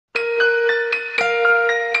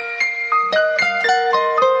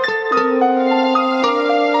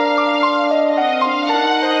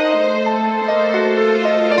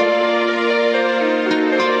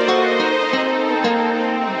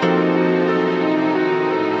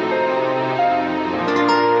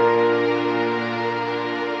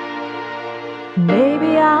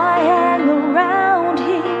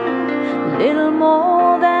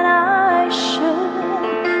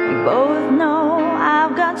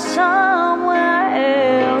somewhere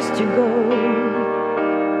else to go,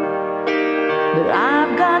 but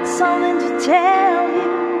I've got something to tell you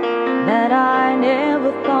that I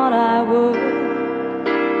never thought I would.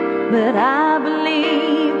 But I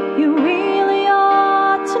believe you really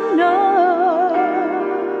ought to know.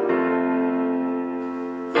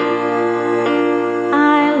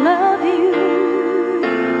 I love you.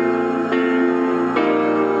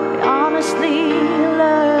 I honestly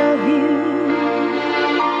love you.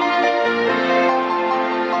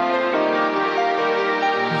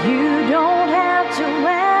 You don't have to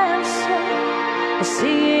answer. I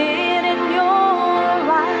see it in your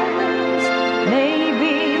eyes.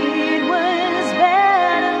 Maybe it was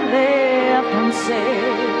better left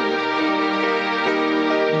unsaid.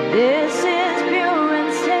 This is pure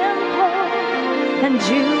and simple, and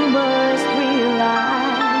you must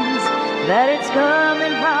realize that it's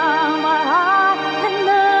coming from my heart and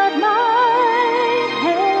not my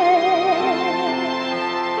head.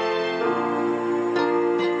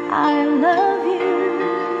 I love you.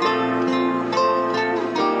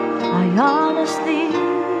 I honestly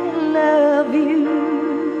love you.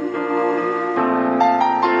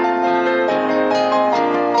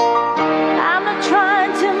 I'm not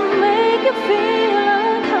trying to make you feel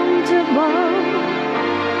uncomfortable.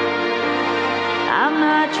 I'm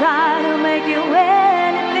not trying to make you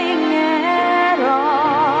anything at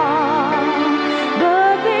all.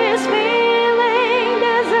 But this feeling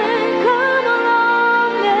doesn't come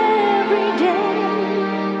along every day,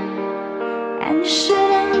 and you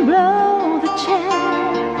shouldn't blow the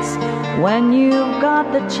chance when you've got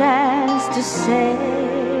the chance to say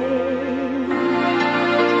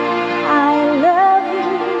I love you.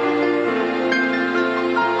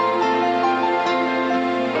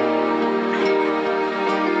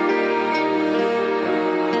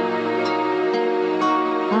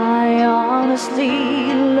 I honestly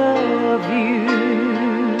love you.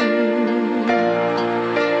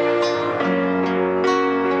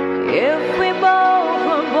 If we both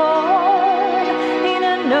were born in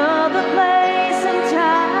another place and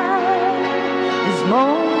time, this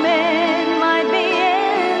moment might be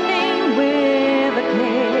ending with a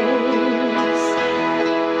kiss.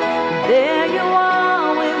 There you are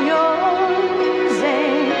with yours,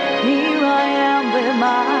 and here I am with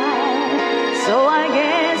mine. So I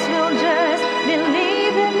guess we'll just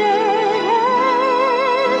believe in this.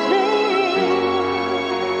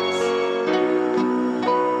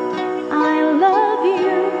 I love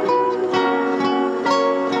you.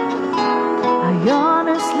 I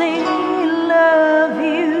honestly love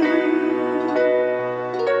you.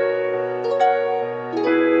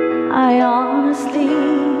 I honestly